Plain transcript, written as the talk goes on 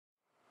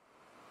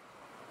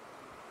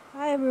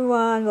Hi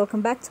everyone, welcome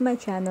back to my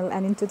channel,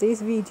 and in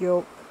today's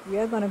video we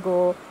are gonna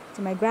go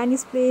to my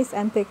granny's place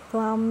and pick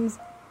plums,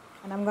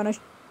 and I'm gonna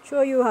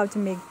show you how to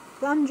make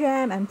plum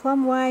jam and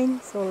plum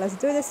wine. So let's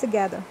do this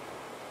together.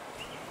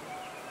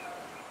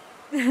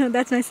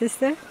 That's my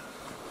sister.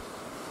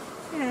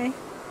 Hi.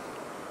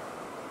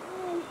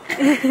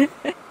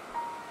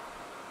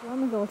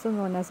 Plum is also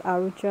known as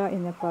arucha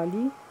in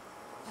Nepali,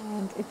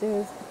 and it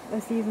is a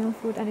seasonal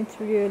fruit and it's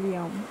really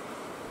yum.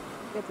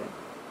 Look at it.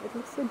 It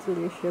looks so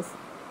delicious.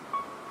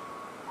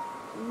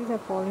 These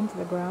have fallen to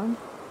the ground.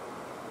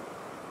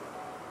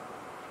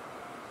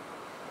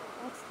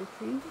 That's the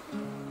tree.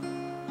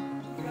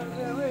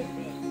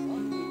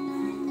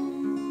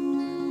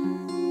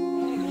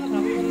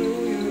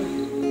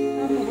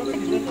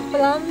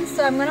 Plum,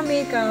 so I'm gonna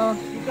make a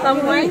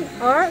plum wine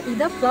or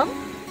either plum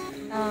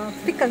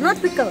pickle,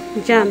 not pickle,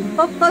 jam.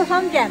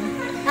 Plum jam.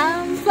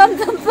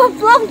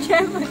 Plum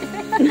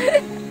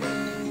jam.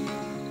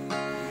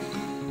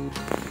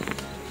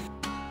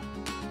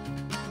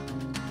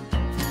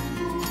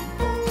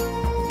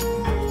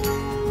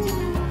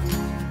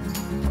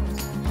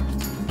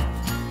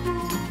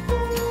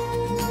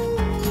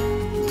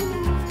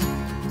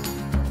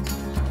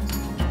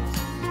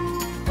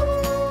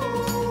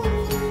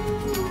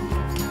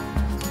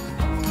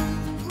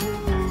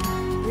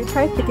 We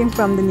tried picking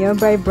from the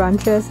nearby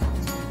branches,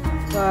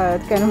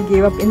 but kind of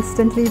gave up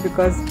instantly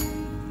because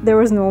there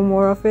was no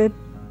more of it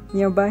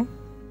nearby.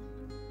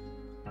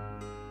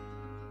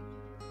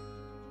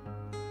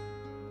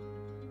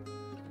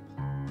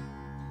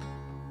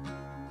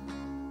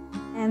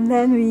 And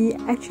then we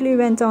actually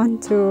went on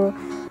to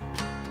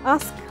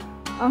ask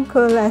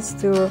Uncle as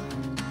to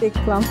pick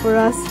plum for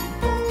us.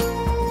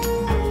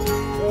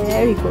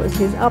 There he goes,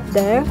 he's up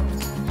there.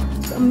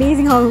 It's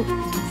amazing how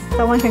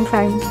someone can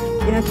climb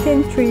in a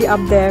thin tree up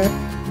there.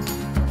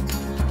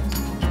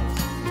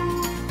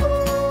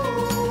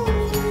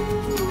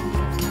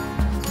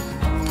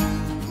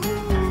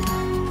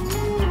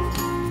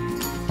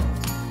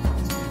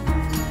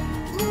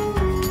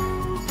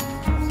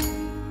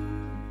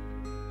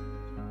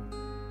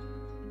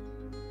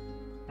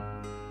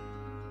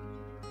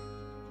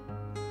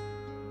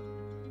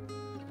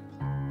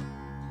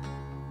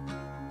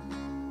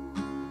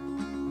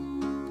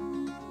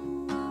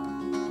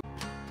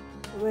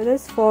 Well,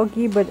 it's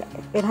foggy, but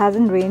it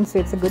hasn't rained, so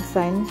it's a good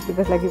sign,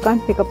 because like you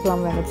can't pick a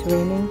plum when it's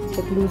raining.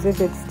 It loses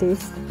its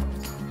taste.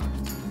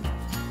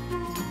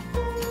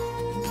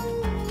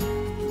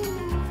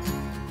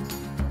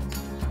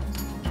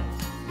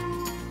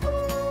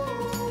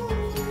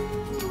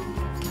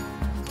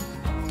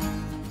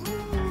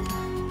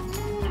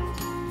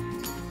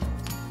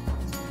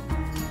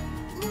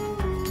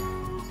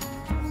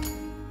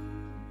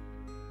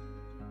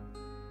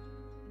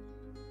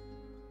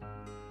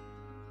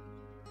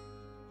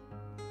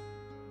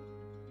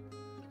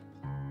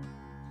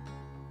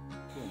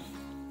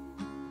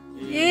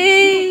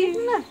 Yay!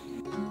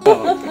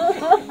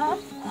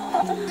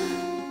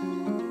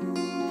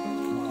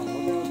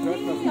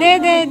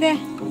 There.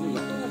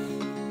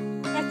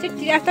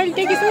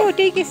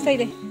 Take it. So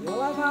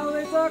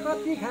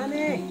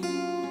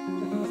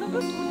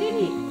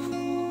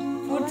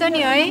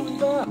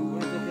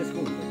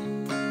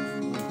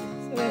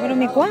we're gonna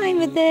make wine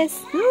with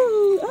this.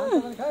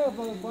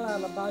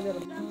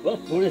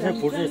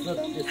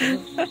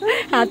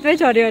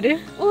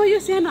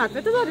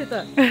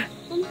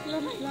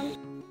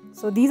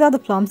 So these are the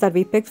plums that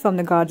we picked from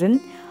the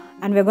garden,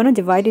 and we're going to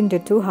divide into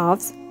two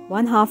halves.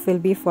 One half will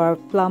be for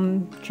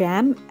plum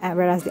jam,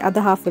 whereas the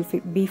other half will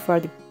be for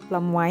the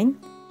plum wine.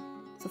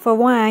 So for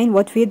wine,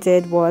 what we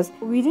did was,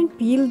 we didn't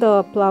peel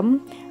the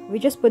plum, we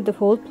just put the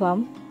whole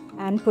plum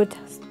and put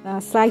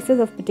slices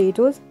of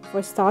potatoes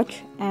for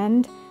starch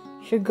and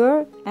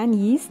sugar and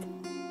yeast.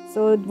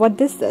 So what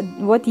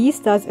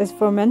yeast does is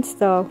ferments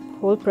the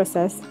whole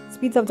process,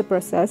 speeds up the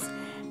process,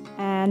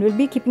 and we'll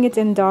be keeping it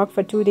in dark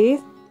for 2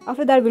 days.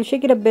 After that, we'll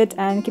shake it a bit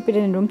and keep it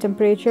in room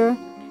temperature.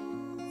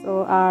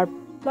 So our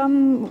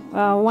plum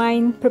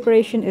wine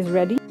preparation is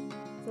ready.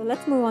 So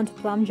let's move on to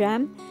plum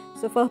jam.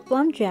 So for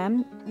plum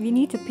jam, we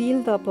need to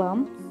peel the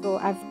plum. So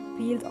I've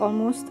peeled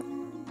almost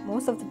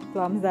most of the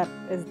plums that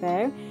is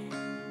there.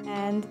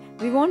 And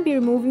we won't be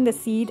removing the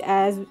seed,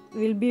 as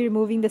we'll be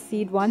removing the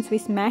seed once we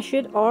smash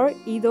it, or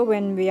either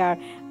when we are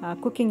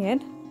cooking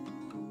it.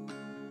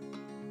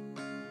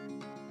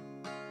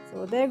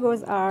 So there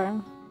goes our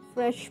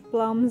fresh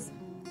plums.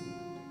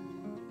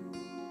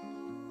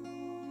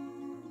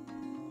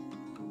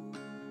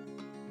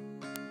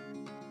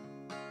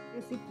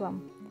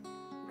 Plum.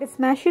 You can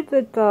smash it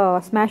with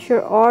a smasher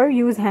or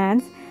use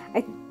hands.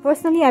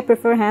 Personally I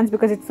prefer hands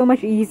because it's so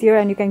much easier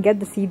and you can get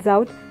the seeds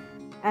out.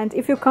 And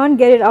if you can't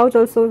get it out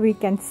also, we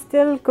can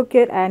still cook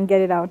it and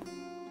get it out.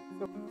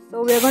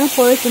 So we are going to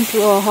pour it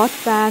into a hot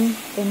pan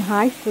in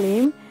high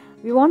flame.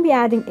 We won't be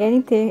adding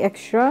anything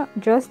extra,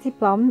 just the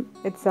plum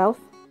itself.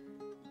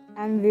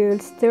 And we will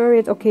stir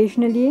it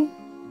occasionally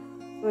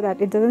so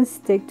that it doesn't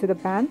stick to the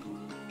pan.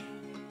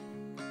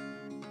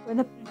 When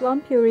the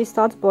plum puree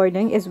starts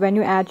boiling is when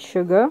you add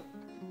sugar.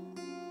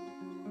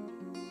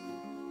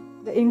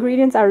 The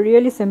ingredients are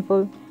really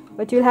simple,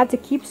 but you'll have to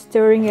keep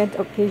stirring it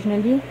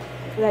occasionally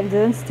so that it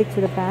doesn't stick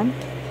to the pan.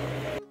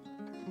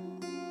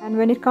 And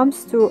when it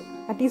comes to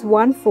at least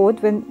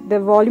 1/4, when the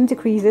volume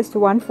decreases to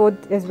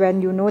 1/4 is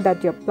when you know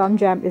that your plum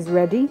jam is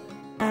ready.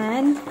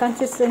 And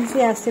consistency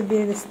has to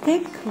be this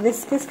thick,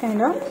 viscous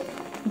kind of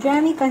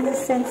jammy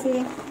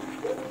consistency.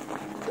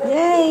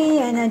 Yay!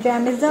 And our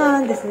jam is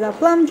done. This is our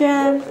plum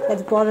jam.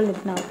 Let's bottle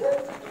it now.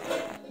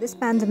 This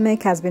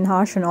pandemic has been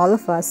harsh on all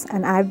of us,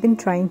 and I've been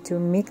trying to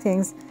make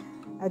things,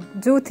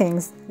 do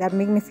things that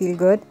make me feel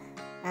good.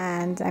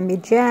 And I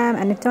made jam,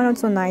 and it turned out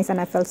so nice,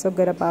 and I felt so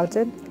good about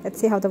it.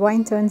 Let's see how the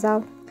wine turns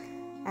out.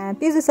 And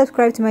please do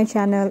subscribe to my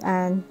channel,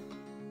 and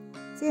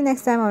see you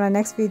next time on our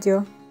next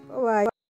video. Bye bye.